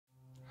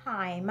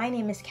Hi, my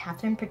name is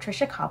KATHRYN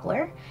Patricia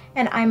Cobbler,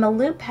 and I'm a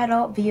lute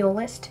pedal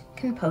violist,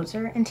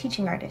 composer, and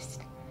teaching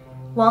artist.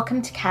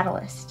 Welcome to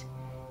Catalyst.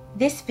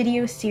 This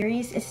video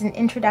series is an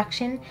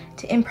introduction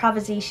to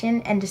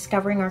improvisation and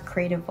discovering our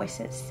creative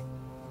voices.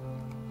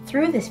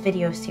 Through this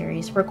video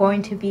series, we're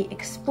going to be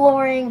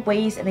exploring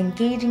ways of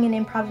engaging in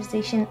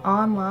improvisation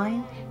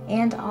online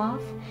and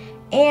off,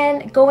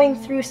 and going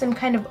through some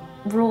kind of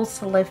rules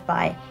to live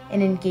by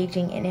in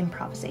engaging in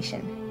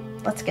improvisation.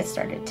 Let's get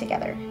started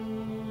together.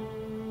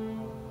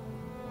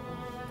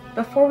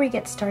 Before we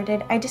get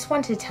started, I just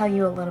want to tell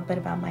you a little bit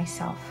about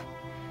myself.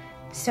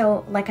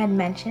 So, like I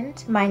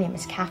mentioned, my name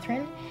is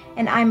KATHRYN,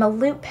 and I'm a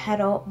lute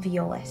pedal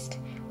violist.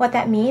 What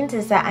that means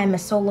is that I'm a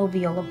solo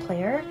viola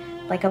player,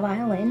 like a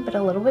violin, but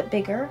a little bit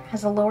bigger,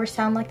 has a lower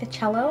sound like the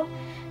cello,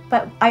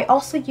 but I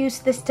also use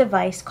this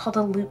device called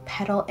a lute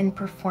pedal in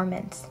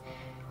performance.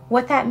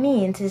 What that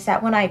means is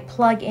that when I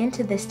plug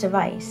into this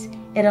device,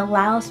 it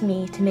allows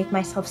me to make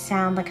myself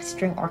sound like a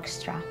string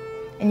orchestra.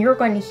 And you're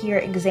going to hear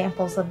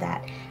examples of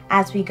that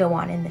as we go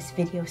on in this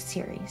video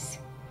series.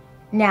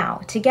 Now,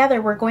 together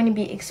we're going to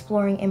be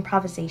exploring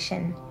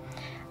improvisation.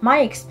 My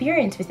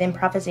experience with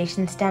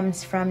improvisation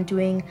stems from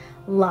doing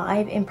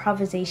live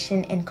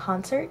improvisation in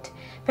concert,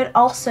 but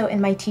also in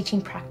my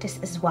teaching practice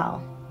as well.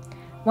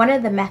 One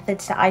of the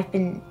methods that I've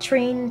been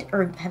trained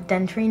or have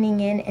done training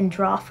in and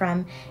draw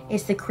from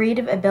is the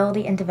Creative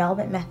Ability and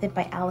Development Method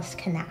by Alice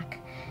Kanack.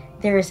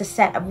 There is a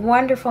set of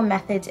wonderful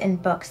methods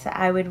and books that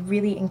I would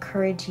really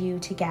encourage you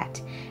to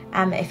get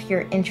if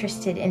you're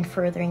interested in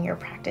furthering your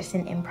practice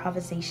in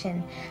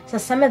improvisation. So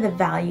some of the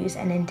values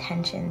and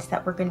intentions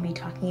that we're going to be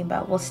talking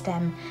about will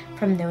stem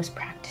from those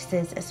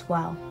practices as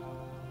well.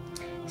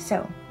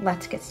 So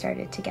let's get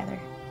started together.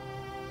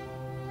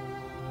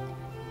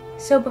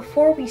 So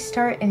before we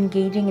start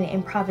engaging in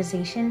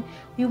improvisation,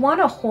 we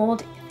want to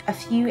hold a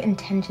few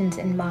intentions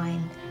in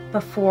mind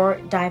before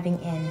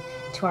diving in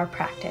to our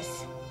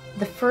practice.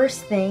 The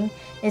first thing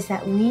is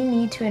that we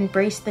need to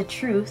embrace the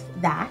truth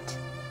that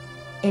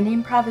in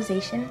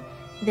improvisation,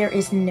 there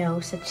is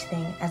no such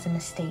thing as a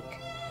mistake.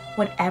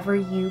 Whatever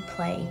you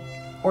play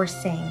or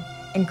sing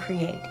and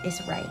create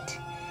is right.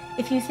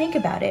 If you think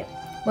about it,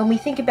 when we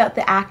think about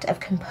the act of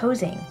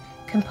composing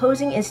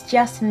is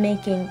just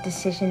making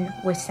decision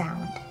with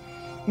sound.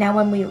 Now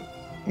when we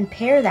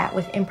pair that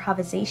with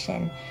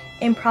improvisation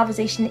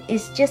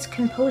is just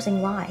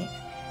composing live.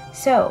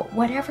 So,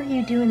 whatever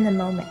you do in the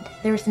moment,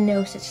 there's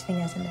no such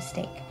thing as a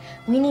mistake.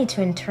 We need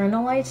to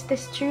internalize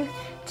this truth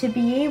to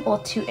be able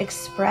to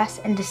express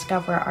and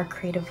discover our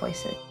creative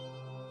voices.